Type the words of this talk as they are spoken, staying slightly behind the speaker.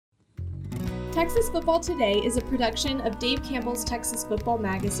Texas Football Today is a production of Dave Campbell's Texas Football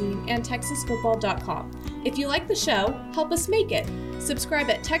Magazine and TexasFootball.com. If you like the show, help us make it. Subscribe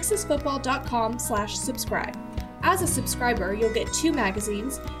at TexasFootball.com/subscribe. As a subscriber, you'll get 2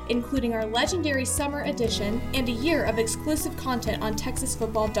 magazines, including our legendary summer edition and a year of exclusive content on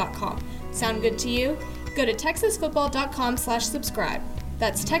TexasFootball.com. Sound good to you? Go to TexasFootball.com/subscribe.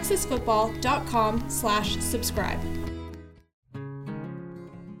 That's TexasFootball.com/subscribe.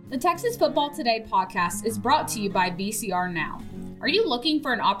 The Texas Football Today podcast is brought to you by VCR Now. Are you looking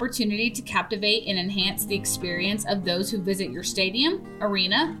for an opportunity to captivate and enhance the experience of those who visit your stadium,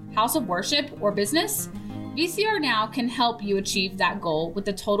 arena, house of worship, or business? VCR Now can help you achieve that goal with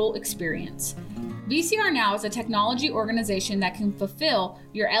the total experience. VCR Now is a technology organization that can fulfill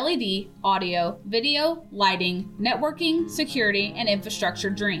your LED, audio, video, lighting, networking, security, and infrastructure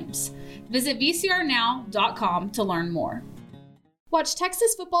dreams. Visit VCRNow.com to learn more. Watch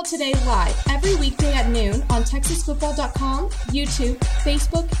Texas Football Today live every weekday at noon on TexasFootball.com, YouTube,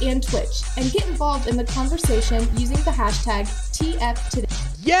 Facebook, and Twitch, and get involved in the conversation using the hashtag TFToday.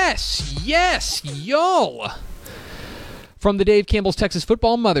 Yes, y'all! From the Dave Campbell's Texas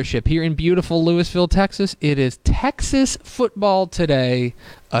Football Mothership here in beautiful Lewisville, Texas, it is Texas Football Today,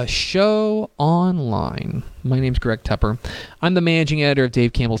 a show online. My name's Greg Tepper. I'm the managing editor of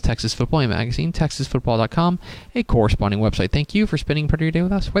Dave Campbell's Texas Football Magazine, TexasFootball.com, a corresponding website. Thank you for spending part of your day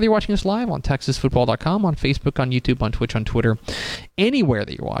with us. Whether you're watching us live on TexasFootball.com, on Facebook, on YouTube, on Twitch, on Twitter, anywhere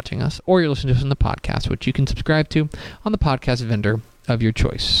that you're watching us, or you're listening to us on the podcast, which you can subscribe to on the podcast vendor of your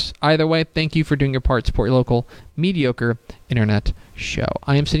choice. Either way, thank you for doing your part to support your local mediocre internet show.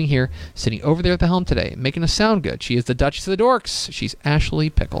 I am sitting over there at the helm today, making us sound good. She is the Duchess of the Dorks. She's Ashley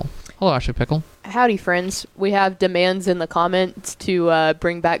Pickle. Hello, Ashley Pickle. Howdy, friends. We have demands in the comments to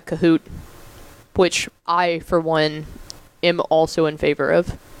bring back Kahoot, which I, for one, am also in favor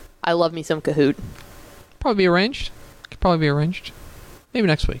of. I love me some Kahoot. Could probably be arranged. Maybe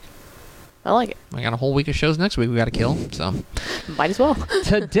next week. I like it. I got a whole week of shows next week we got to kill, so. Might as well.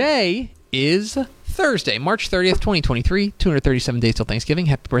 Today is Thursday, March 30th, 2023. 237 days till Thanksgiving.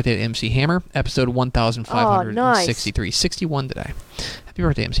 Happy birthday to MC Hammer. Episode 1563. Nice. 61 today. Happy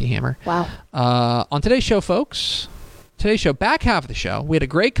birthday, MC Hammer. Wow. On today's show, folks, back half of the show, we had a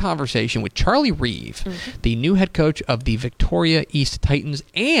great conversation with Charlie Reeve, the new head coach of the Victoria East Titans,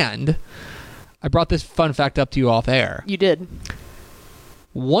 and I brought this fun fact up to you off air. You did.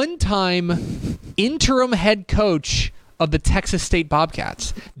 One-time interim head coach of the Texas State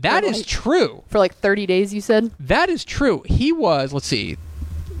Bobcats. That is true. For like 30 days, you said? That is true. He was, let's see,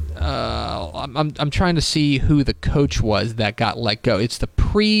 I'm trying to see who the coach was that got let go. It's the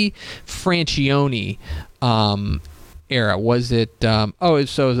pre-Francione era. Was it, is that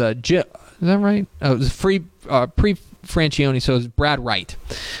right? Oh, it was pre-Francione, so it was Brad Wright.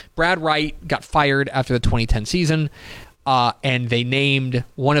 Brad Wright got fired after the 2010 season. And they named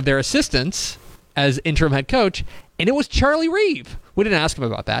one of their assistants as interim head coach, and it was Charlie Reeve. We didn't ask him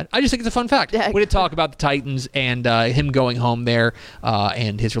about that. I just think it's a fun fact. Yeah. We did talk about the Titans and him going home there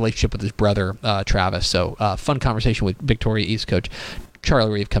and his relationship with his brother, Travis. So fun conversation with Victoria East coach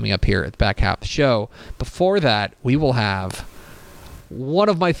Charlie Reeve coming up here at the back half of the show. Before that, we will have one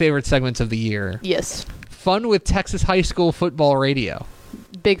of my favorite segments of the year. Yes. Fun with Texas High School Football Radio.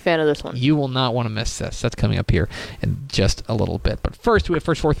 Big fan of this one. You will not want to miss this. That's coming up here in just a little bit. But first, we have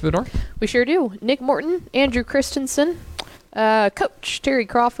first four through the door. We sure do. Nick Morton, Andrew Christensen, Coach Terry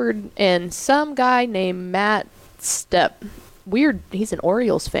Crawford, and some guy named Matt Stepp. Weird. He's an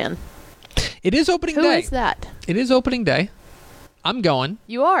Orioles fan. It is opening day. Who is that? It is opening day. I'm going.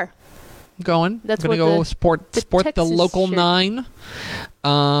 You are. I'm going. That's I'm going to go support the local shirt. 9.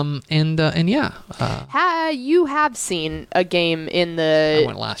 And yeah. You have seen a game in the... I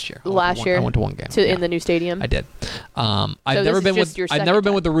went last year. I went to one game. In the new stadium? I did. I've never been with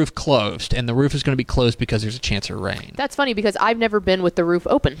the roof closed, and the roof is going to be closed because there's a chance of rain. That's funny because I've never been with the roof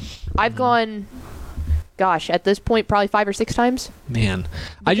open. I've gone... Gosh, at this point, probably 5 or 6 times. Man,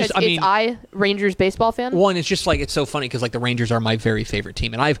 Rangers baseball fan. One, it's just like it's so funny because like the Rangers are my very favorite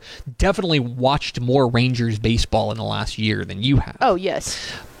team, and I've definitely watched more Rangers baseball in the last year than you have. Oh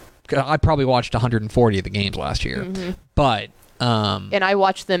yes, I probably watched 140 of the games last year, but and I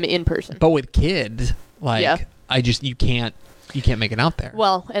watched them in person. But with kids, you can't make it out there.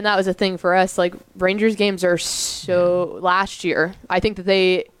 Well, and that was a thing for us. Like, Rangers games are last year, I think that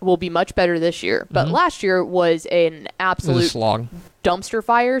they will be much better this year. But last year was an absolute slog. Dumpster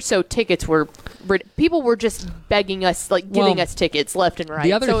fire. So tickets were, people were just begging us, giving us tickets left and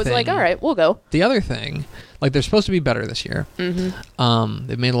right. So it was like, all right, we'll go. The other thing, they're supposed to be better this year.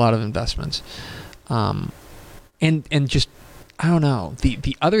 They've made a lot of investments. And just, I don't know.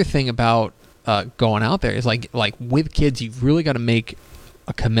 The other thing about going out there is like with kids, you've really got to make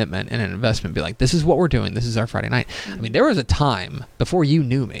a commitment and an investment. Be like, this is what we're doing. This is our Friday night. I mean, there was a time before you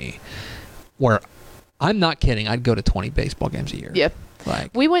knew me where, I'm not kidding, I'd go to 20 baseball games a year. Yep.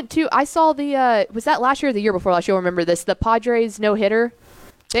 Like, we went to, I saw was that last year or the year before last? You'll remember this, the Padres no-hitter.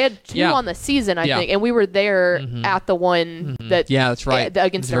 They had 2 on the season, I think, and we were there at the one that that's right,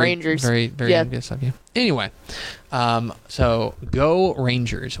 against the Rangers. Very, very envious of you. Anyway, so go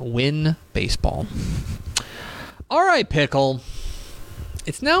Rangers, win baseball. All right, Pickle.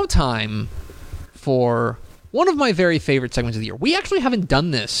 It's now time for one of my very favorite segments of the year. We actually haven't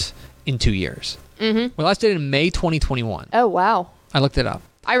done this in 2 years. We last did it in May 2021. Oh, wow. I looked it up.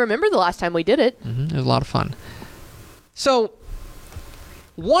 I remember the last time we did it. It was a lot of fun. So,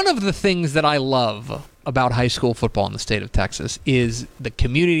 one of the things that I love about high school football in the state of Texas is the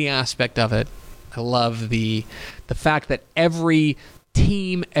community aspect of it. I love the fact that every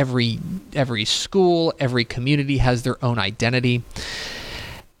team, every school, every community has their own identity.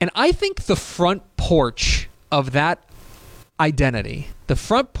 And I think the front porch of that identity, the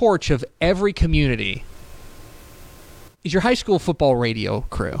front porch of every community, is your high school football radio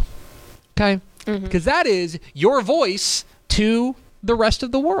crew. Okay? Because that is your voice to the rest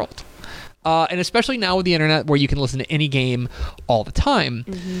of the world. And especially now with the internet where you can listen to any game all the time.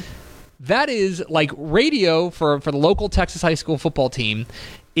 That is like radio for the local Texas high school football team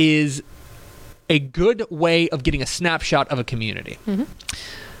is a good way of getting a snapshot of a community.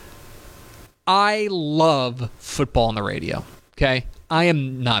 I love football on the radio. Okay? I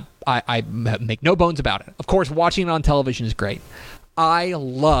make no bones about it. Of course, watching it on television is great. I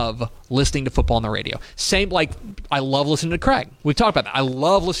love listening to football on the radio. Same like I love listening to Craig. We've talked about that. I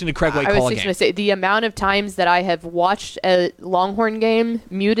love listening to Craig White call a game. I was just going to say, the amount of times that I have watched a Longhorn game,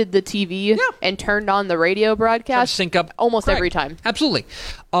 muted the TV, and turned on the radio broadcast, sync up almost Craig. Every time. Absolutely.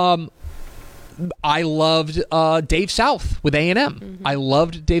 I loved Dave South with A&M. I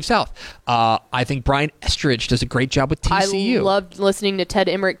loved Dave South. I think Brian Estridge does a great job with TCU. I loved listening to Ted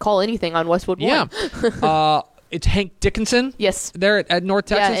Emmerich call anything on Westwood One. Yeah. It's Hank Dickinson. Yes. There at North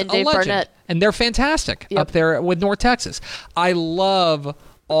Texas. And Dave a legend. Barnett. And they're fantastic up there with North Texas. I love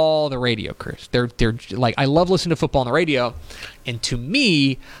all the radio crews. They're like, I love listening to football on the radio. And to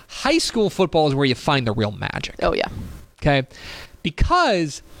me, high school football is where you find the real magic. Oh, yeah. Okay?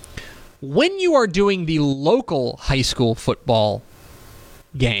 Because when you are doing the local high school football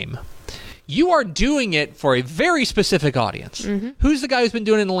game, you are doing it for a very specific audience. Who's the guy who's been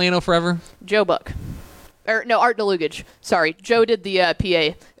doing it in Atlanta forever? Joe Buck. Art DeLugage. Sorry, Joe did the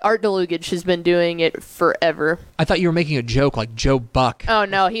PA. Art DeLugage has been doing it forever. I thought you were making a joke like Joe Buck. Oh,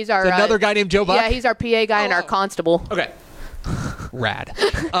 no, he's our... another guy named Joe Buck? Yeah, he's our PA guy and our constable. Okay. Rad.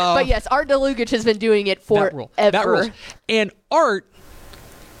 But yes, Art DeLugage has been doing it forever. That rules. And Art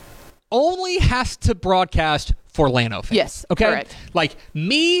only has to broadcast for Llano fans. Yes, okay? Correct. Like,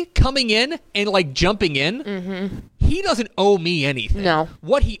 me coming in and, like, jumping in, he doesn't owe me anything. No.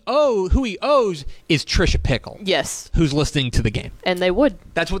 Who he owes is Trisha Pickle. Yes. Who's listening to the game. And they would.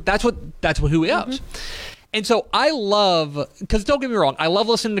 That's who he owes. And so I love, because don't get me wrong, I love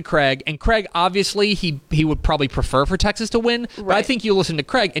listening to Craig, and Craig, obviously, he would probably prefer for Texas to win, but I think you listen to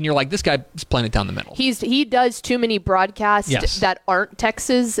Craig, and you're like, this guy is playing it down the middle. He does too many broadcasts that aren't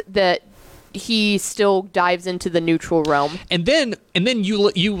Texas that he still dives into the neutral realm. And then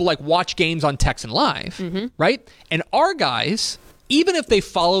you like watch games on Texan Live, right? And our guys, even if they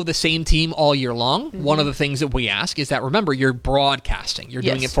follow the same team all year long, one of the things that we ask is that, remember, you're broadcasting. You're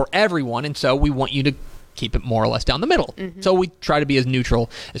doing it for everyone, and so we want you to keep it more or less down the middle. So we try to be as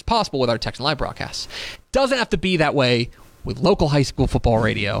neutral as possible with our Texan Live broadcasts. Doesn't have to be that way with local high school football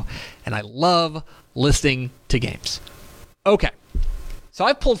radio, and I love listening to games. Okay, so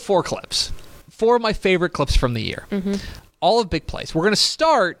I've pulled 4 clips. 4 of my favorite clips from the year. All of big plays. We're going to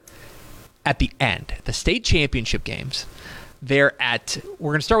start at the end, the state championship games. We're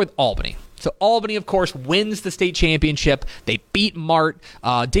going to start with Albany. So Albany, of course, wins the state championship. They beat Mart.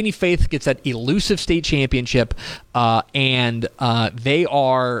 Denny Faith gets that elusive state championship, and they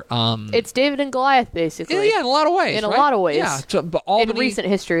are... it's David and Goliath, basically. Yeah, in a lot of ways. In a lot of ways. Yeah, so, but Albany, in recent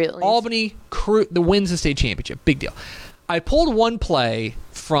history, at least. Albany wins the state championship. Big deal. I pulled one play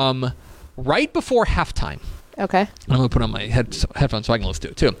from right before halftime. Okay. I'm going to put on my headphones so I can listen to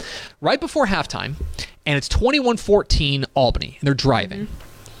it too. Right before halftime, and it's 21-14 Albany, and they're driving.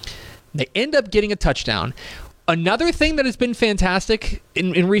 They end up getting a touchdown. Another thing that has been fantastic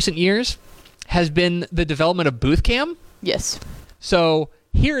in recent years has been the development of booth cam. Yes. So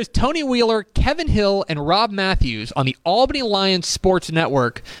here is Tony Wheeler, Kevin Hill, and Rob Matthews on the Albany Lions Sports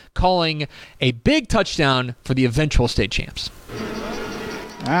Network calling a big touchdown for the eventual state champs.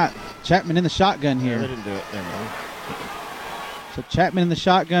 All right. Chapman in the shotgun here. Yeah, they didn't do it. Never mind. So Chapman in the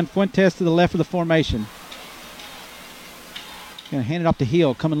shotgun. Fuentes to the left of the formation. Going to hand it off to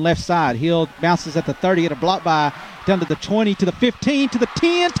Hill, coming left side. Hill bounces at the 30, at a block by, down to the 20, to the 15, to the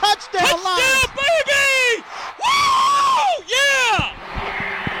 10. Touchdown, Lions! Baby! Woo! Yeah!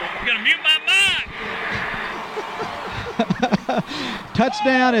 I'm going to mute my mic.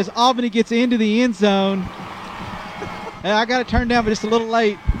 Touchdown as Albany gets into the end zone. I got it turned down, but just a little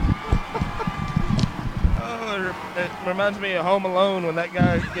late. It reminds me of Home Alone when that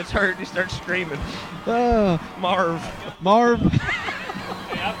guy gets hurt, he starts screaming. Marv. I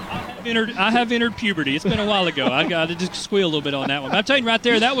have entered puberty. It's been a while ago. I got to just squeal a little bit on that one. But I'm telling you right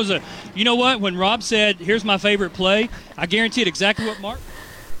there, that was you know what? When Rob said, here's my favorite play, I guaranteed exactly what Mark.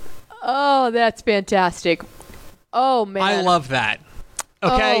 Oh, that's fantastic. Oh, man. I love that.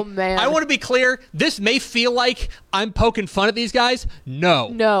 Okay? Oh, man. I want to be clear. This may feel like I'm poking fun at these guys.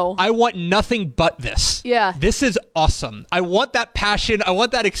 No. I want nothing but this. Yeah. This is awesome. I want that passion. I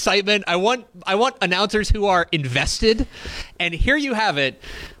want that excitement. I want announcers who are invested. And here you have it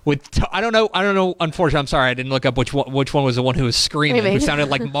with I don't know. Unfortunately, I'm sorry. I didn't look up which one was the one who was screaming, who sounded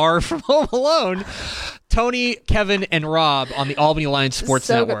like Marv from Home Alone. Tony, Kevin, and Rob on the Albany Lions Sports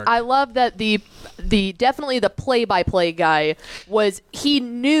Network. Good. I love that the definitely the play-by-play guy he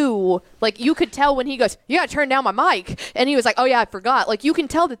knew, like, you could tell when he goes, you gotta turn down my mic, and he was like, oh yeah, I forgot. Like, you can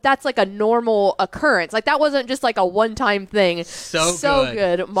tell that that's like a normal occurrence. Like, that wasn't just like a one-time thing. So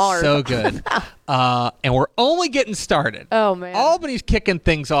good, Marv. So good. And we're only getting started. Oh man, Albany's kicking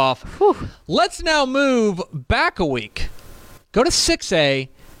things off. Whew. Let's now move back a week. Go to 6A.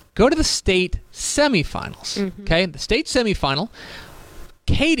 Go to the state semifinals. Mm-hmm. Okay, the state semifinal.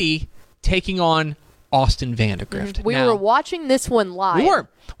 Katy taking on Austin Vandegrift. We were watching this one live.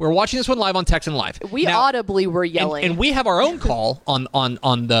 We were watching this one live on Texan Live. We audibly were yelling, and we have our own call on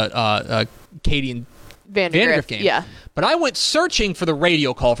the Katy and Vandegrift game. Yeah, but I went searching for the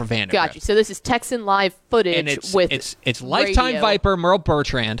radio call for Vandegrift. Got you. So this is Texan Live footage, and it's lifetime radio. Viper Merle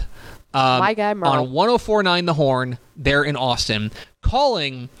Bertrand. My guy Merle on 104.9 The Horn there in Austin,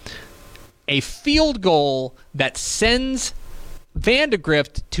 calling a field goal that sends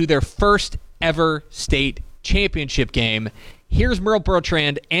Vandegrift to their first ever state championship game. Here's Merle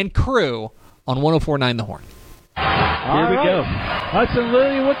Bertrand and crew on 104.9 The Horn. Here we go. Hudson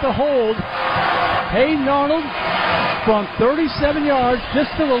Lilly with the hold. Hayden Arnold from 37 yards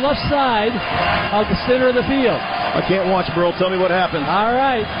just to the left side of the center of the field. I can't watch, Burl. Tell me what happened. All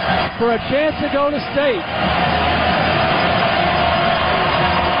right. For a chance to go to state.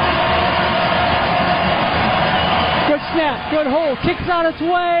 Good snap. Good hold. Kicks on its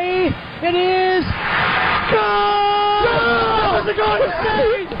way. It is. Goal! Goal! It's going to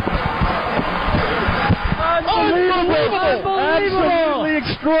state! Unbelievable! Absolutely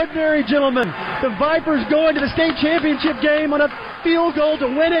extraordinary, gentlemen. The Vipers going to the state championship game on a field goal to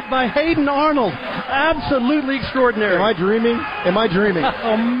win it by Hayden Arnold. Absolutely extraordinary. Am I dreaming?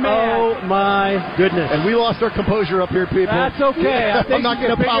 Oh, man. Oh, my goodness. And we lost our composure up here, people. That's okay. I think I'm not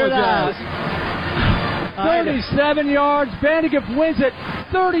going to apologize. 37 yards. Vandegrift wins it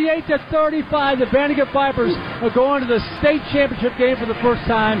 38-35. The Vandegrift Vipers are going to the state championship game for the first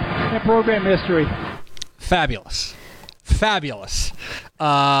time in program history. Fabulous.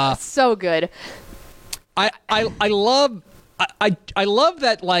 So good. I love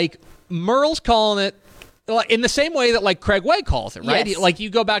that, like, Merle's calling it in the same way that, like, Craig Way calls it, right? Yes. Like, you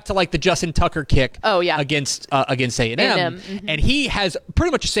go back to, like, the Justin Tucker kick against A&M, Mm-hmm. and he has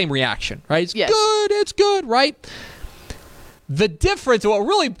pretty much the same reaction, right? It's good, right? The difference, what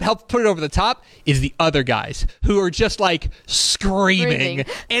really helped put it over the top, is the other guys who are just, like, screaming.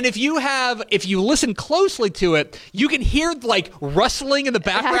 And if you listen closely to it, you can hear, like, rustling in the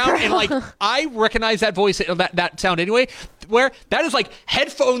background. And, like, I recognize that voice, that sound anyway, where that is, like,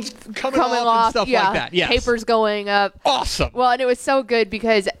 headphones coming off and stuff like that. Yes. Papers going up. Awesome. Well, and it was so good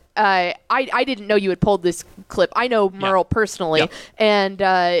because I didn't know you had pulled this clip. I know Merle personally. And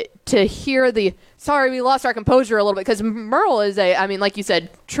to hear sorry, we lost our composure a little bit, because Merle is like you said,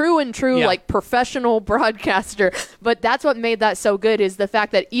 true, like, professional broadcaster. But that's what made that so good, is the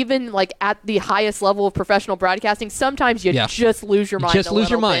fact that even, like, at the highest level of professional broadcasting, sometimes you just lose your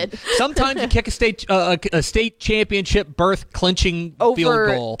mind. Bit. Sometimes you kick a state championship berth clinching field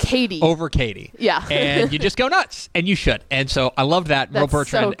goal over Katy. Yeah. And you just go nuts, and you should. And so I love that. Merle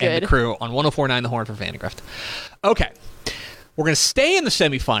Bertrand and the crew on 104.9 The Horn for Vandegrift. Okay. We're going to stay in the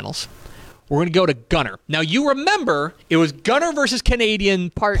semifinals. We're going to go to Gunner. Now, you remember, it was Gunner versus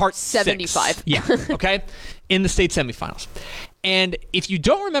Canadian part 75. 6. Yeah, okay? In the state semifinals. And if you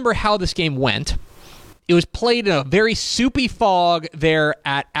don't remember how this game went, It was played in a very soupy fog there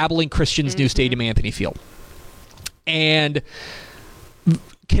at Abilene Christian's new stadium, Anthony Field. And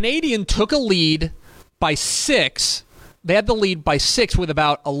Canadian took a lead by 6. They had the lead by 6 with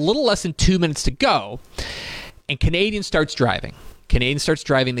about a little less than 2 minutes to go. And Canadian starts driving.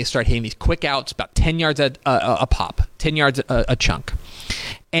 They start hitting these quick outs, about 10 yards a pop, 10 yards a chunk.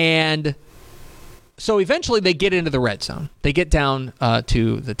 And so eventually they get into the red zone. They get down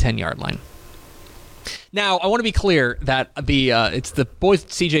to the 10-yard line. Now, I want to be clear that it's the boys at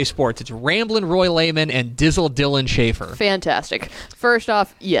CJ Sports. It's Ramblin' Roy Lehman and Dizzle Dylan Schaefer. Fantastic. First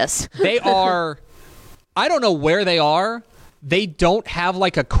off, yes. They are, I don't know where they are. They don't have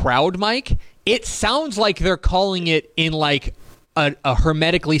like a crowd mic. It sounds like they're calling it in like a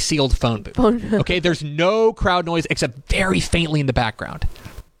hermetically sealed phone booth. Okay, there's no crowd noise except very faintly in the background.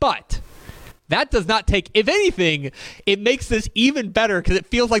 But that does not take, if anything, it makes this even better because it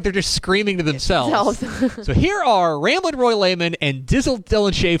feels like they're just screaming to themselves. So here are Ramblin' Roy Lehman and Dizzle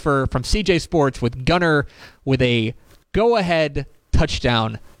Dylan Schaefer from CJ Sports with Gunner with a go-ahead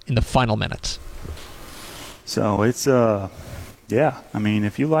touchdown in the final minutes. So it's, yeah, I mean,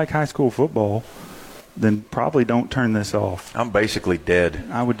 if you like high school football, then probably don't turn this off. I'm basically dead.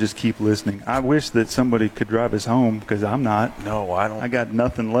 I would just keep listening. I wish that somebody could drive us home because I'm not. No, I don't. I got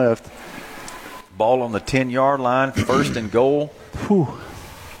nothing left. Ball on the 10-yard line, first and goal. Whew.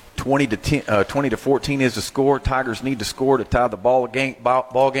 20 to 14 is the score. Tigers need to score to tie the ball game.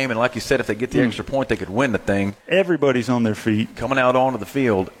 And like you said, if they get the extra point, they could win the thing. Everybody's on their feet. Coming out onto the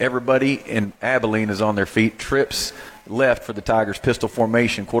field, everybody in Abilene is on their feet. Trips left for the Tigers, pistol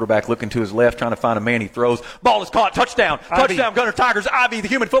formation. Quarterback looking to his left, trying to find a man. He throws. Ball is caught. Touchdown. Touchdown, Gunner Tigers. Ivy, the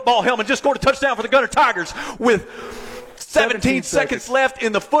human football helmet, just scored a touchdown for the Gunner Tigers with 17 seconds left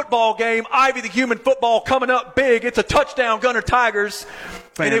in the football game. Ivy, the human football, coming up big. It's a touchdown, Gunner Tigers.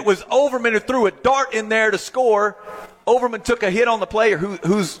 And it was Overman who threw a dart in there to score. Overman took a hit on the play, or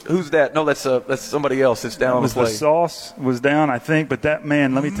who's that? No, that's somebody else that's down on the play. The sauce was down, I think, but that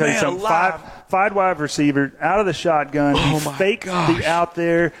man, let me tell you something. Five wide receiver out of the shotgun. He faked the out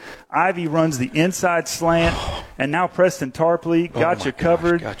there. Ivy runs the inside slant, and now Preston Tarpley got you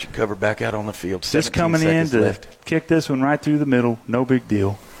covered. Got you covered back out on the field. Just coming in to kick this one right through the middle. No big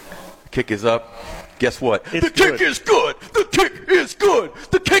deal. Kick is up. Guess what? It's the kick is good. The kick is good.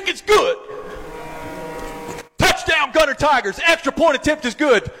 The kick is good. Touchdown, Gunner Tigers. Extra point attempt is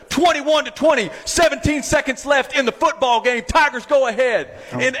good. 21-20. 17 seconds left in the football game. Tigers go ahead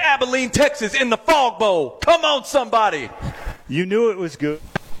in Abilene, Texas, in the Fog Bowl. Come on, somebody. You knew it was good.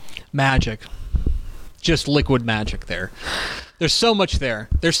 Magic. Just liquid magic there. There's so much there.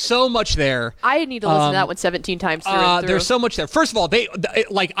 I need to listen to that one 17 times through and through. There's so much there. First of all, they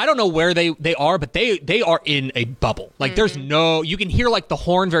like, I don't know where they are, but they are in a bubble. Like there's no, you can hear like the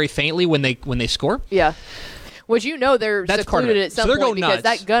horn very faintly when they score. Yeah. Which they're secluded at some point because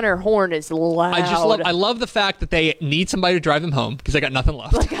that Gunner horn is loud. I love the fact that they need somebody to drive them home because they got nothing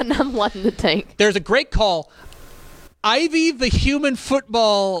left. I got nothing left in the tank. There's a great call. Ivy, the human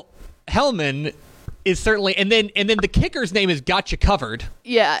football Hellman, is certainly, and then the kicker's name is Got You Covered.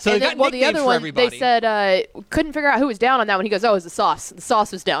 Yeah, so and then, the other one everybody. They said couldn't figure out who was down on that one. He goes, "Oh, it was the sauce. The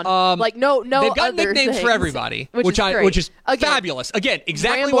sauce was down." No. They've got other nicknames things, for everybody, which is fabulous. Again,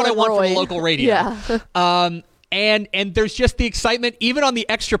 exactly what I want from the local radio. Yeah. And there's just the excitement, even on the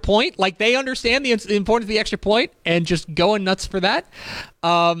extra point. Like they understand the importance of the extra point and just going nuts for that.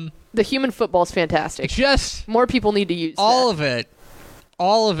 The human football is fantastic. Just more people need to use all of it.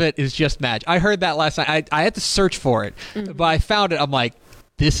 All of it is just magic. I heard that last night. I had to search for it, but I found it. I'm like,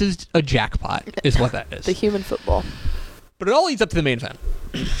 this is a jackpot, is what that is. The human football. But it all leads up to the main event.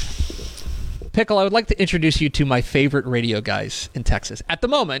 Pickle, I would like to introduce you to my favorite radio guys in Texas. At the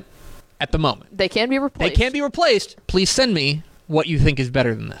moment. They can be replaced. Please send me what you think is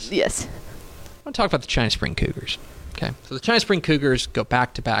better than this. Yes. I want to talk about the China Spring Cougars. Okay. So the China Spring Cougars go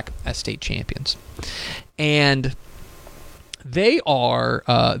back-to-back as state champions. And they are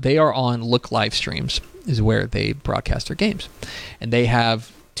on Look live streams is where they broadcast their games. And they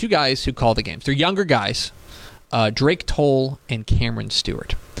have two guys who call the games. They're younger guys, Drake Toll and Cameron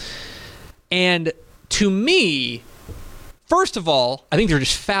Stewart. And to me, first of all, I think they're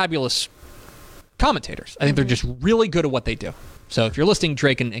just fabulous commentators. I think they're just really good at what they do. So if you're listening,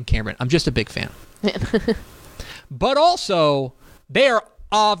 Drake and Cameron, I'm just a big fan. But also, they are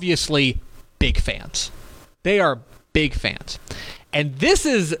obviously big fans. They are big fans. And this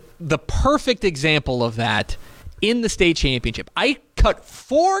is the perfect example of that in the state championship. I cut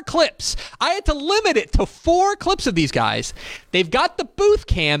 4 clips. I had to limit it to 4 clips of these guys. They've got the booth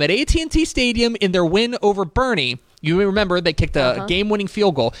cam at AT&T Stadium in their win over Bernie. You remember they kicked a game-winning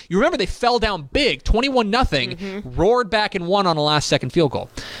field goal. You remember they fell down big, 21-0, roared back and won on a last-second field goal.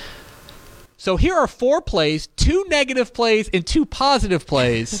 So here are 4 plays, 2 negative plays and 2 positive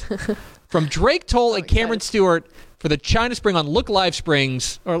plays from Drake Toll and Cameron Stewart for the China Spring on Look Live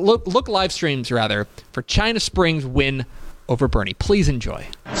Streams for China Spring's win over Bernie. Please enjoy.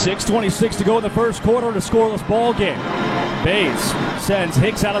 6:26 to go in the first quarter in a scoreless ball game. Bays sends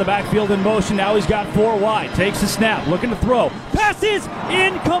Hicks out of the backfield in motion. Now he's got 4 wide. Takes the snap, looking to throw. Passes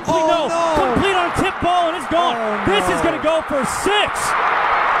incomplete. No. Complete on a tip ball, and it's gone. This is going to go for 6.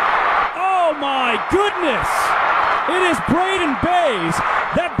 Oh my goodness! It is Braden Bays.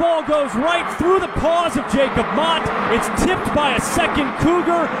 That ball goes right through the paws of Jacob Mott. It's tipped by a second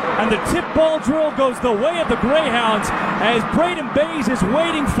Cougar, and the tip ball drill goes the way of the Greyhounds as Braden Bays is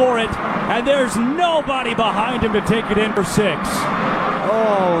waiting for it, and there's nobody behind him to take it in for 6.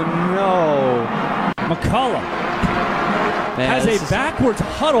 Oh, no. McCullum has a backwards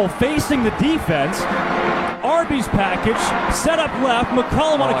huddle facing the defense. Arby's package, set up left.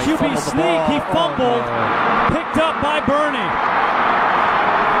 McCullum on a QB sneak. He fumbled. Picked up by Bernie.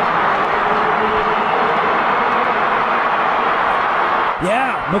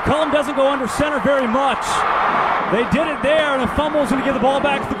 Yeah, McCullum doesn't go under center very much. They did it there, and the fumble is going to give the ball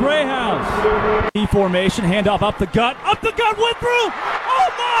back to the Greyhounds. E formation, handoff up the gut. Up the gut, went through. Oh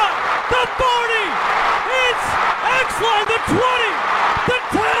my! The 40! It's X-line, the 20! The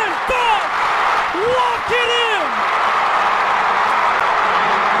 10! 5! Walk it in!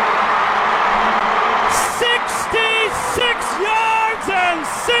 66 yards, and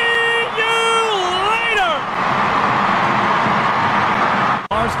see you later!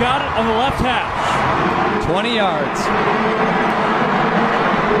 Mars got it on the left hash. 20 yards.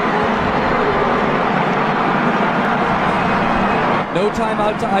 No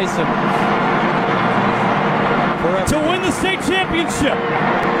timeout to ice him. To win the state championship.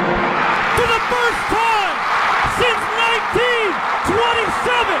 For the first time since 1927,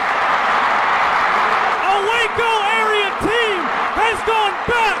 a Waco area team has gone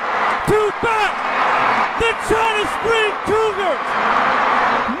back to back. The China Spring Cougars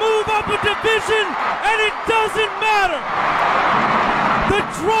move up a division, and it doesn't matter. The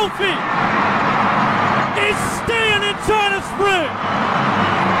trophy is staying in China Spring.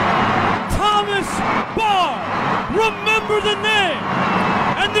 Thomas Barr, remember the name.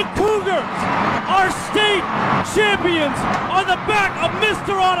 And the Cougars are state champions on the back of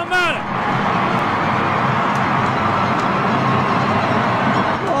Mr. Automatic.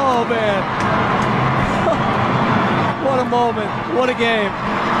 Oh, man. What a moment. What a game.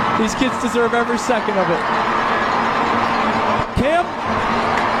 These kids deserve every second of it. Kim?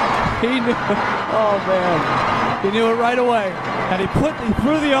 He knew. Oh, man. He knew it right away. And he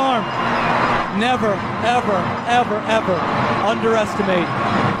threw the arm. Never, ever, ever, ever underestimate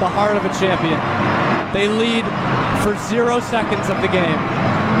the heart of a champion. They lead for 0 seconds of the game.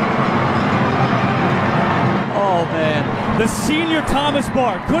 Oh, man. The senior Thomas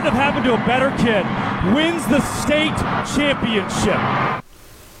Barr, couldn't have happened to a better kid, wins the state championship.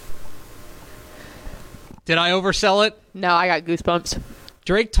 Did I oversell it? No, I got goosebumps.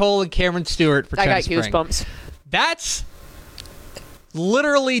 Drake Toll and Cameron Stewart for China Spring. I got goosebumps. That's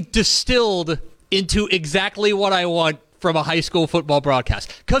literally distilled into exactly what I want from a high school football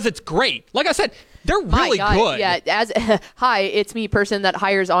broadcast, because it's great. Like I said, they're really good. Yeah, hi, it's me, person that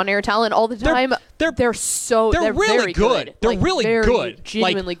hires on-air talent all the time. They're really very good. They're really good.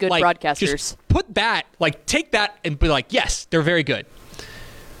 Genuinely good broadcasters. Just put that, take that and be like, yes, they're very good.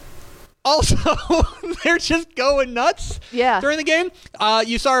 Also, they're just going nuts during the game.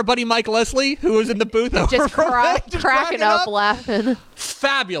 You saw our buddy Mike Leslie, who was in the booth. Just cracking up, laughing.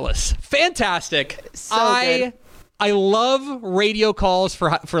 Fabulous. Fantastic. So good. I love radio calls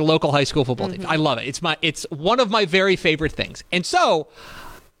for local high school football teams. I love it. It's one of my very favorite things. And so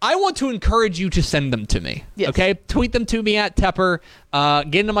I want to encourage you to send them to me. Yes. Okay? Tweet them to me at Tepper.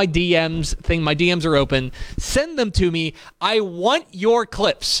 Get into my DMs thing. My DMs are open. Send them to me. I want your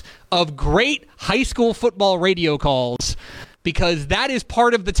clips of great high school football radio calls, because that is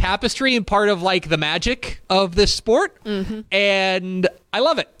part of the tapestry and part of the magic of this sport. And I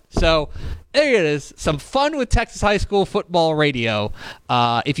love it. So there it is. Some fun with Texas high school football radio.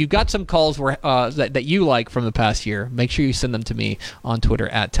 If you've got some calls that you like from the past year, make sure you send them to me on Twitter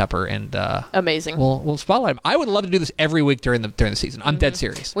at Tepper, and amazing. We'll spotlight them. I would love to do this every week during the season. I'm dead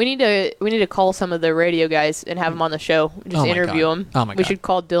serious. We need to call some of the radio guys and have them on the show. Just interview them. Oh my God. We should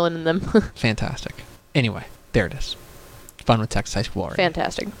call Dylan and them. Fantastic. Anyway, there it is. fun with Texas high school already.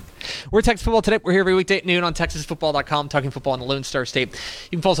 Fantastic. We're Texas Football Today. We're here every weekday at noon on TexasFootball.com, talking football in the Lone Star State.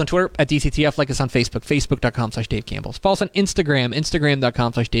 You can follow us on Twitter at DCTF, like us on Facebook, Facebook.com/Dave Campbell's. Follow us on Instagram,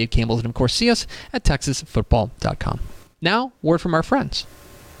 Instagram.com/Dave Campbell's, and of course, see us at TexasFootball.com. Now, word from our friends.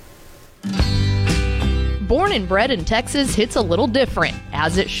 Born and bred in Texas hits a little different,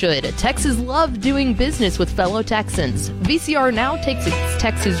 as it should. Texas loves doing business with fellow Texans. VCR Now takes its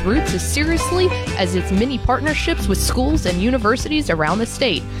Texas roots as seriously as its many partnerships with schools and universities around the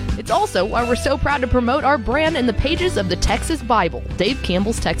state. It's also why we're so proud to promote our brand in the pages of the Texas Bible, Dave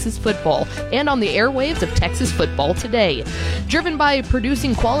Campbell's Texas Football, and on the airwaves of Texas Football Today. Driven by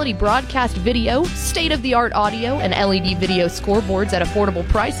producing quality broadcast video, state-of-the-art audio, and LED video scoreboards at affordable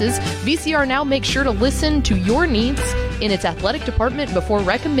prices, VCR Now makes sure to listen to your needs in its athletic department before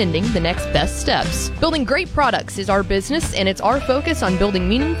recommending the next best steps. Building great products is our business, and it's our focus on building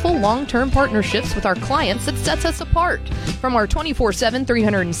meaningful long-term partnerships with our clients that sets us apart. From our 24/7,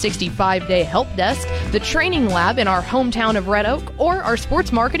 365-day help desk, the training lab in our hometown of Red Oak, or our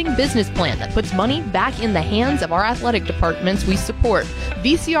sports marketing business plan that puts money back in the hands of our athletic departments we support,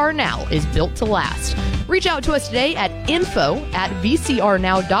 VCR Now is built to last. Reach out to us today at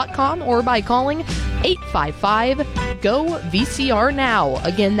info@vcrnow.com or by calling 855-GO-VCR-NOW.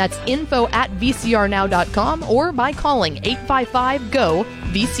 Again, that's info@vcrnow.com or by calling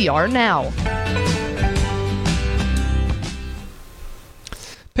 855-GO-VCR-NOW.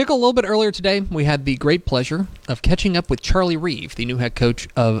 Pickle, a little bit earlier today, we had the great pleasure of catching up with Charlie Reeve, the new head coach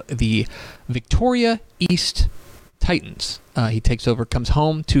of the Victoria East Titans. He comes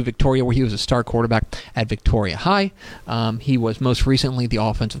home to Victoria, where he was a star quarterback at Victoria High. He was most recently the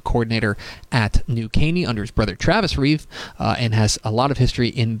offensive coordinator at New Caney under his brother Travis Reeve, and has a lot of history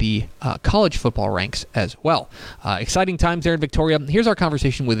in the college football ranks as well. Exciting times there in Victoria. Here's our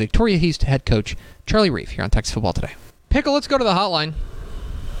conversation with Victoria East head coach Charlie Reeve here on Texas Football Today. Pickle, let's go to the hotline.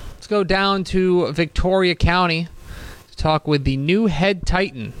 Let's go down to Victoria County to talk with the new head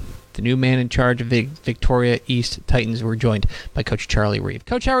Titan, the new man in charge of the Victoria East Titans. We're joined by Coach Charlie Reeve.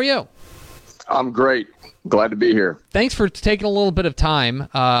 Coach, how are you? I'm great. Glad to be here. Thanks for taking a little bit of time.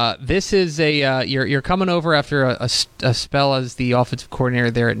 This is you're coming over after a spell as the offensive coordinator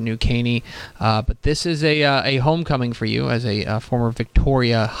there at New Caney, but this is a homecoming for you as a former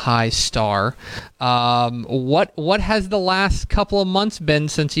Victoria High star. What has the last couple of months been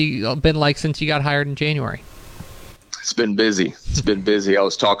since you got hired in January? It's been busy. I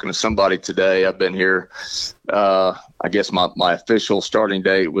was talking to somebody today. I've been here. I guess my official starting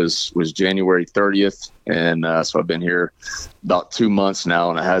date was January 30th, and so I've been here about 2 months now,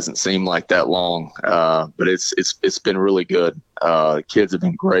 and it hasn't seemed like that long. But it's been really good. The kids have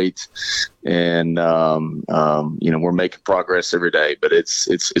been great, and we're making progress every day. But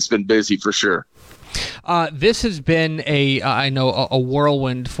it's been busy for sure. This has been a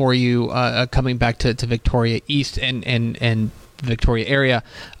whirlwind for you coming back to Victoria East and the Victoria area.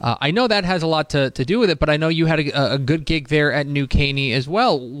 I know that has a lot to do with it, but I know you had a good gig there at New Caney as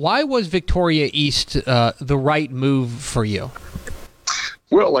well. Why was Victoria East the right move for you?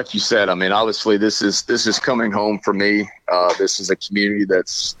 Well, like you said, I mean, obviously this is coming home for me. This is a community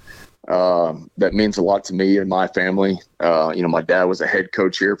that means a lot to me and my family. My dad was a head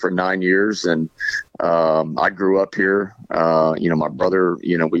coach here for 9 years, and I grew up here. My brother,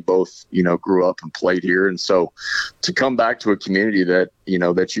 we both, grew up and played here. And so to come back to a community that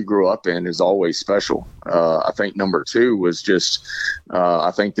you grew up in is always special. I think number two was just, I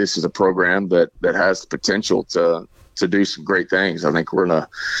think this is a program that has the potential to do some great things. I think we're in a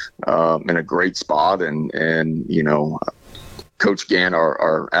great spot, and Coach Gann,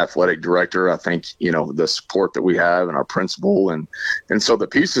 our athletic director, I think, the support that we have and our principal. And so the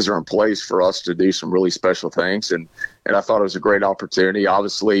pieces are in place for us to do some really special things. And I thought it was a great opportunity.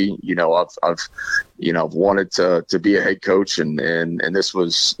 Obviously, I've wanted to be a head coach, and this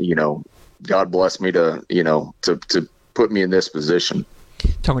was, God bless me to put me in this position.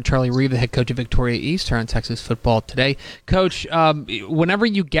 Talking with Charlie Reeve, the head coach of Victoria East, here on Texas Football Today. Coach, whenever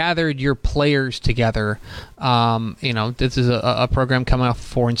you gathered your players together, this is a program coming off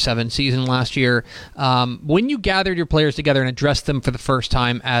a 4-7 season last year. When you gathered your players together and addressed them for the first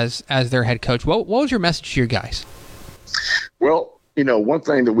time as their head coach, what was your message to your guys? Well, one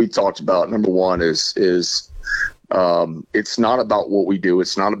thing that we talked about, number one, is it's not about what we do.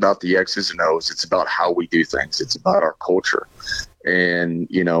 It's not about the X's and O's. It's about how we do things. It's about our culture. And,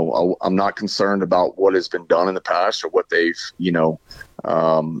 I'm not concerned about what has been done in the past or what they've,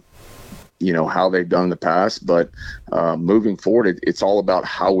 how they've done in the past. But moving forward, it's all about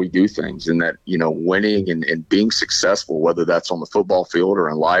how we do things, and that, winning and being successful, whether that's on the football field or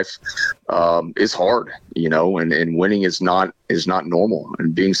in life, is hard. and winning is not normal,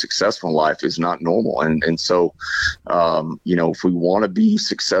 and being successful in life is not normal. And so, if we want to be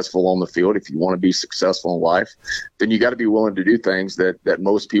successful on the field, if you want to be successful in life, then you got to be willing to do things that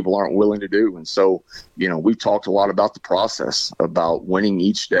most people aren't willing to do. And so, we've talked a lot about the process, about winning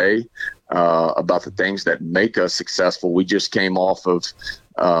each day, about the things that make us successful. We just came off of,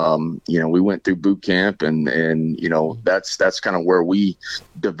 we went through boot camp, and that's kind of where we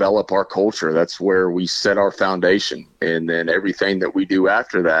develop our culture. That's where we set our foundation. And then everything that we do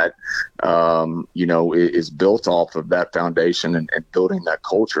after that, is built off of that foundation and building that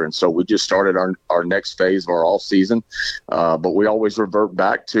culture. And so we just started our next phase of our off season. But we always revert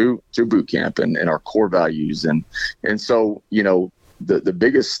back to boot camp and our core values. And so, the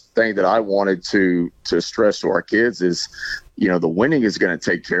biggest thing that I wanted to stress to our kids is, the winning is going to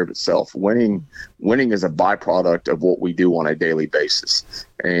take care of itself. Winning is a byproduct of what we do on a daily basis.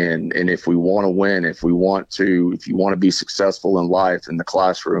 And if we want to win, if you want to be successful in life, in the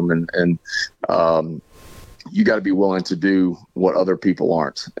classroom, and you got to be willing to do what other people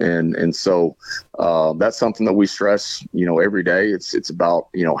aren't. And so that's something that we stress, every day. It's about,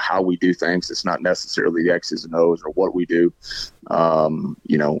 how we do things. It's not necessarily the X's and O's or what we do.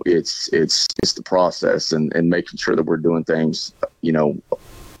 It's the process and making sure that we're doing things, in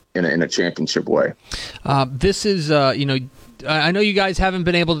a championship way. This is, I know you guys haven't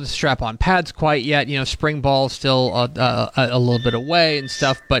been able to strap on pads quite yet. Spring ball is still a little bit away and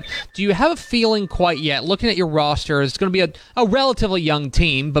stuff. But do you have a feeling quite yet, looking at your roster, it's going to be a relatively young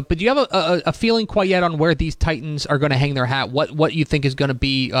team, but do you have a feeling quite yet on where these Titans are going to hang their hat? What you think is going to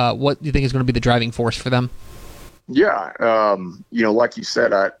be the driving force for them? Yeah, like you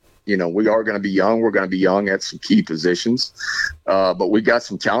said, we are going to be young. We're going to be young at some key positions, but we got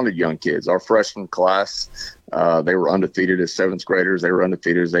some talented young kids. Our freshman class, they were undefeated as 7th graders. They were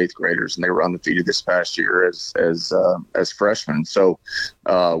undefeated as 8th graders, and they were undefeated this past year as freshmen. So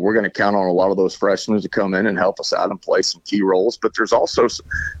we're going to count on a lot of those freshmen to come in and help us out and play some key roles. But there's also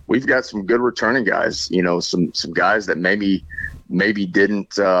we've got some good returning guys. Some guys that maybe didn't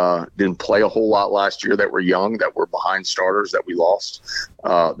play a whole lot last year, that were young, that were behind starters that we lost,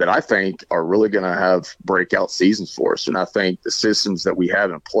 that I think are really going to have breakout seasons for us. And I think the systems that we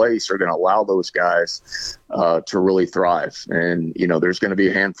have in place are going to allow those guys to really thrive. And, there's going to be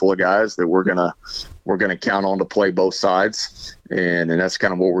a handful of guys that we're going to count on to play both sides. And that's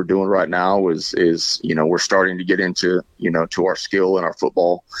kind of what we're doing right now is we're starting to get into, to our skill and our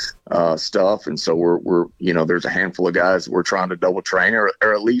football stuff. And so we're there's a handful of guys that we're trying to double train or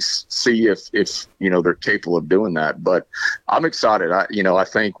at least see if they're capable of doing that. But I'm excited. I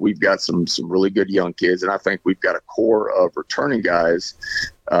think we've got some really good young kids, and I think we've got a core of returning guys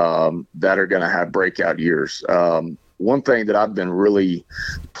that are going to have breakout years. One thing that I've been really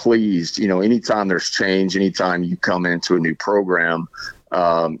pleased, anytime there's change, anytime you come into a new program,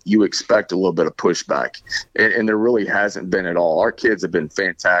 you expect a little bit of pushback, and there really hasn't been at all. Our kids have been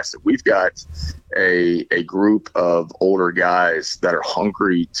fantastic. We've got a group of older guys that are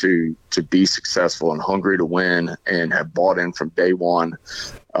hungry to be successful and hungry to win, and have bought in from day one,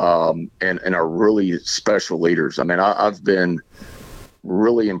 and are really special leaders. I mean, I've been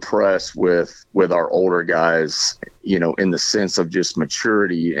really impressed with our older guys, in the sense of just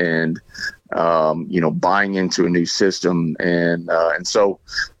maturity and, buying into a new system. And so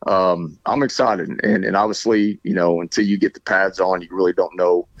I'm excited. And obviously, until you get the pads on, you really don't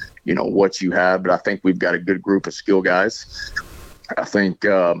know, what you have. But I think we've got a good group of skill guys. I think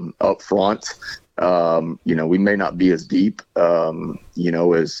up front, we may not be as deep, as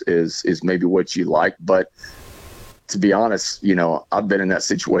maybe what you like, but to be honest, I've been in that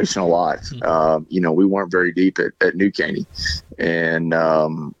situation a lot. We weren't very deep at New Caney, and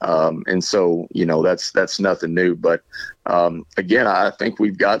so that's nothing new. But again, I think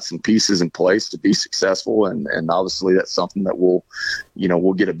we've got some pieces in place to be successful, and obviously that's something that we'll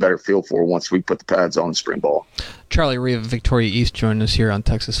get a better feel for once we put the pads on in spring ball. Charlie Reeve of Victoria East joined us here on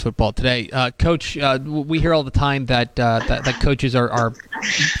Texas Football Today. Coach, we hear all the time that coaches are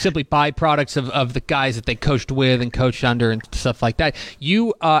simply byproducts of the guys that they coached with and coached under and stuff like that.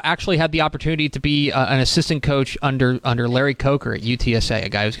 You actually had the opportunity to be an assistant coach under Larry Coker at UTSA, a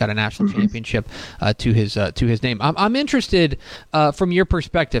guy who's got a national championship to his name. I'm interested from your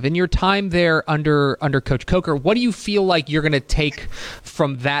perspective, in your time there under Coach Coker, what do you feel like you're going to take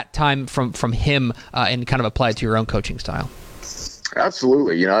from that time from him and kind of apply it to your own coaching style?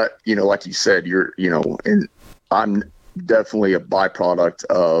 Absolutely. Like you said, and I'm definitely a byproduct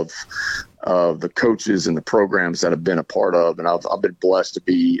of the coaches and the programs that I've been a part of. And I've been blessed to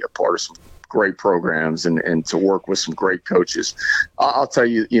be a part of some great programs and to work with some great coaches. I'll tell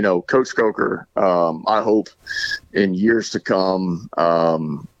you, Coach Coker, I hope in years to come,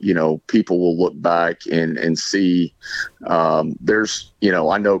 people will look back and see there's,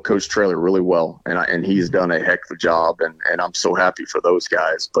 I know Coach Traylor really well, and he's done a heck of a job, and I'm so happy for those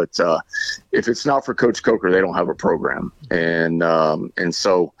guys. But if it's not for Coach Coker, they don't have a program. And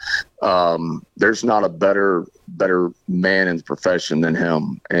so there's not a better man in the profession than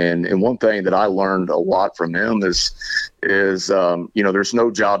him. And one thing that I learned a lot from him is there's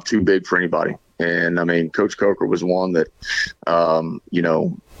no job too big for anybody. And I mean, Coach Coker was one that,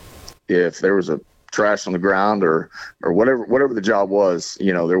 if there was a trash on the ground or whatever the job was,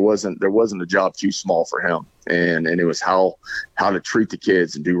 there wasn't a job too small for him. And it was how to treat the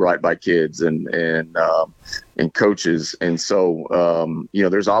kids and do right by kids and coaches. And so,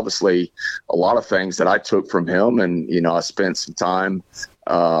 there's obviously a lot of things that I took from him. And, I spent some time,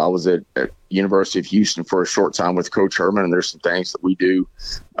 I was at University of Houston for a short time with Coach Herman, and there's some things that we do,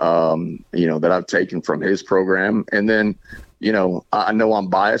 that I've taken from his program. And then, I know I'm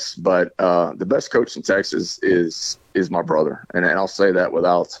biased, but the best coach in Texas is my brother. And I'll say that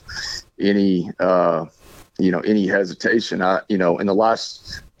without any hesitation. In the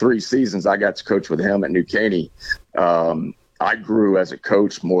last 3 seasons I got to coach with him at New Caney, I grew as a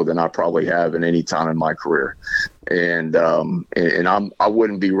coach more than I probably have in any time in my career. And I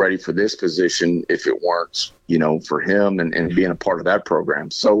wouldn't be ready for this position if it weren't, for him and being a part of that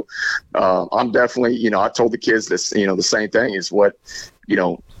program. So I'm definitely, I told the kids this, the same thing is what,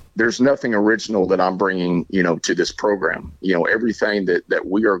 there's nothing original that I'm bringing, to this program. Everything that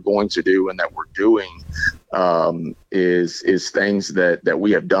we are going to do and that we're doing is things that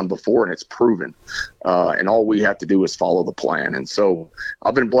we have done before, and it's proven. And all we have to do is follow the plan. And so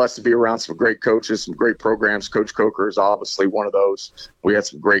I've been blessed to be around some great coaches, some great programs. Coach Coker is obviously one of those. We had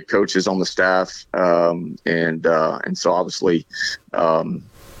some great coaches on the staff. And so obviously,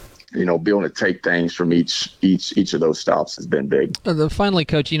 being able to take things from each of those stops has been big. Finally,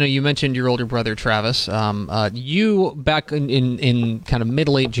 Coach, you mentioned your older brother, Travis. You, back in kind of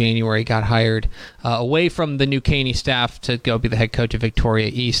mid-late January, got hired away from the New Caney staff to go be the head coach of Victoria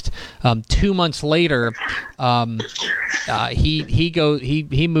East. 2 months later,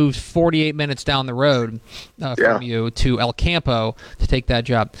 he moved 48 minutes down the road from you to El Campo to take that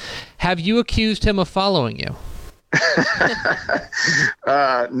job. Have you accused him of following you?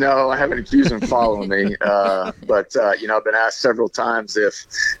 No, I haven't accused him of following me. But I've been asked several times if,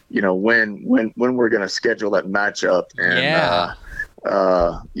 when we're going to schedule that matchup. And,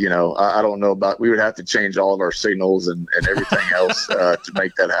 I don't know we would have to change all of our signals and everything else to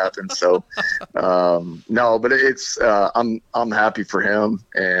make that happen. So, no, but it's, I'm happy for him.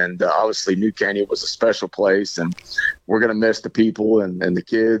 And obviously New Caney was a special place, and we're going to miss the people and the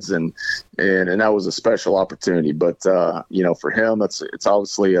kids. And that was a special opportunity. But, for him, it's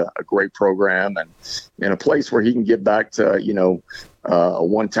obviously a great program and a place where he can get back to, a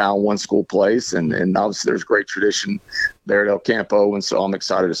one town, one school place. And obviously there's great tradition there at El Campo. And so I'm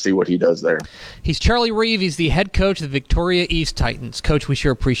excited to see what he does there. He's Charlie Reeve. He's the head coach of the Victoria East Titans. Coach, we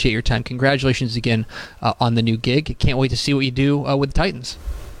sure appreciate your time. Congratulations again on the new gig. Can't wait to see what you do with the Titans.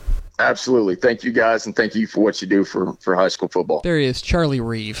 Absolutely. Thank you guys. And thank you for what you do for high school football. There he is, Charlie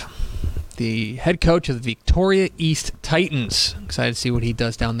Reeve, the head coach of the Victoria East Titans. Excited to see what he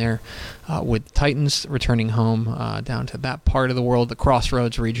does down there with the Titans returning home down to that part of the world, the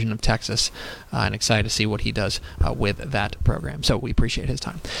Crossroads region of Texas, and excited to see what he does with that program. So we appreciate his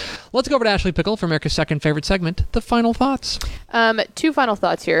time. Let's go over to Ashley Pickle for America's second favorite segment, the final thoughts. 2 final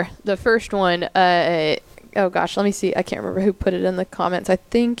thoughts here. The first one, oh gosh, let me see. I can't remember who put it in the comments. I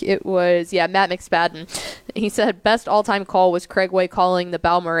think it was, Matt McSpadden. He said best all-time call was Craig Way calling the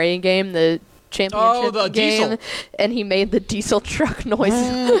Balmoral game, the championship the game, diesel. And he made the diesel truck noise.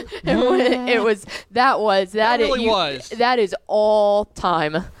 That is all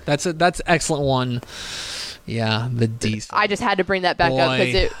time. That's excellent one. Yeah, the diesel. I just had to bring that back up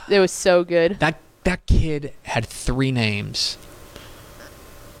because it was so good. That kid had 3 names.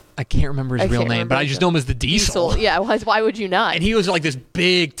 I can't remember his real name, but I just know him as the Diesel. Yeah, why would you not? And he was like this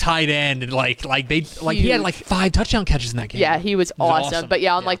big tight end, and he had like 5 touchdown catches in that game. Yeah, he was awesome. But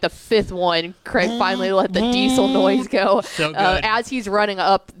on like the 5th one, Craig finally let the diesel noise go. So good. As he's running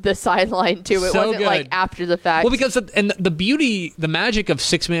up the sideline too. It wasn't like after the fact. Well, because the magic of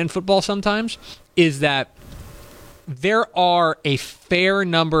 6-man football sometimes is that there are a fair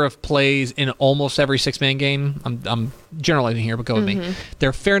number of plays in almost every 6-man game. I'm generalizing here, but go with me. There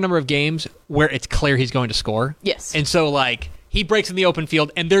are a fair number of games where it's clear he's going to score. Yes. And so, he breaks in the open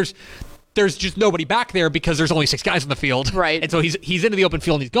field, and there's there's just nobody back there because there's only 6 guys on the field. Right. And so he's into the open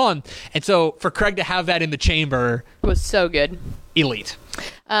field and he's gone. And so for Craig to have that in the chamber was so good. Elite.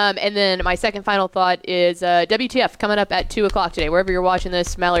 And then my second final thought is WTF coming up at 2 o'clock today. Wherever you're watching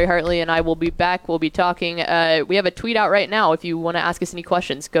this, Mallory Hartley and I will be back. We'll be talking. We have a tweet out right now. If you want to ask us any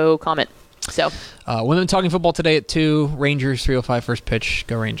questions, go comment. So, Women Talking Football today at 2. Rangers 3:05 first pitch.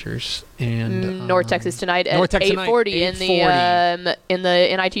 Go Rangers. And North Texas tonight at 8:40 in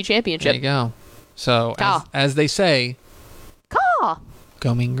the NIT championship. There you go. So as they say,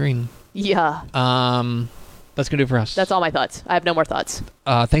 go Mean Green. Yeah. That's gonna do it for us. That's all my thoughts. I have no more thoughts.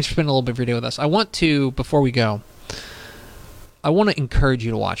 Thanks for spending a little bit of your day with us. I want to, before we go, I want to encourage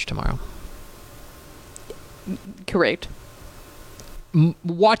you to watch tomorrow. Correct.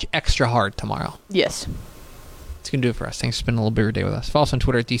 Watch extra hard tomorrow. Yes. It's going to do it for us. Thanks for spending a little bit of your day with us. Follow us on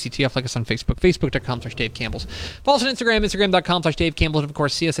Twitter at DCTF. Like us on Facebook, facebook.com/Dave Campbell's. Follow us on Instagram, instagram.com/Dave Campbell's. And, of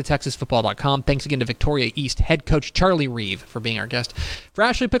course, see us at TexasFootball.com. Thanks again to Victoria East head coach Charlie Reeve for being our guest. For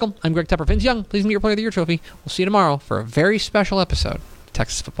Ashley Pickle, I'm Greg Tepper. Vince Young, please meet your Player of the Year trophy. We'll see you tomorrow for a very special episode of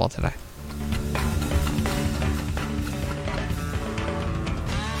Texas Football Today.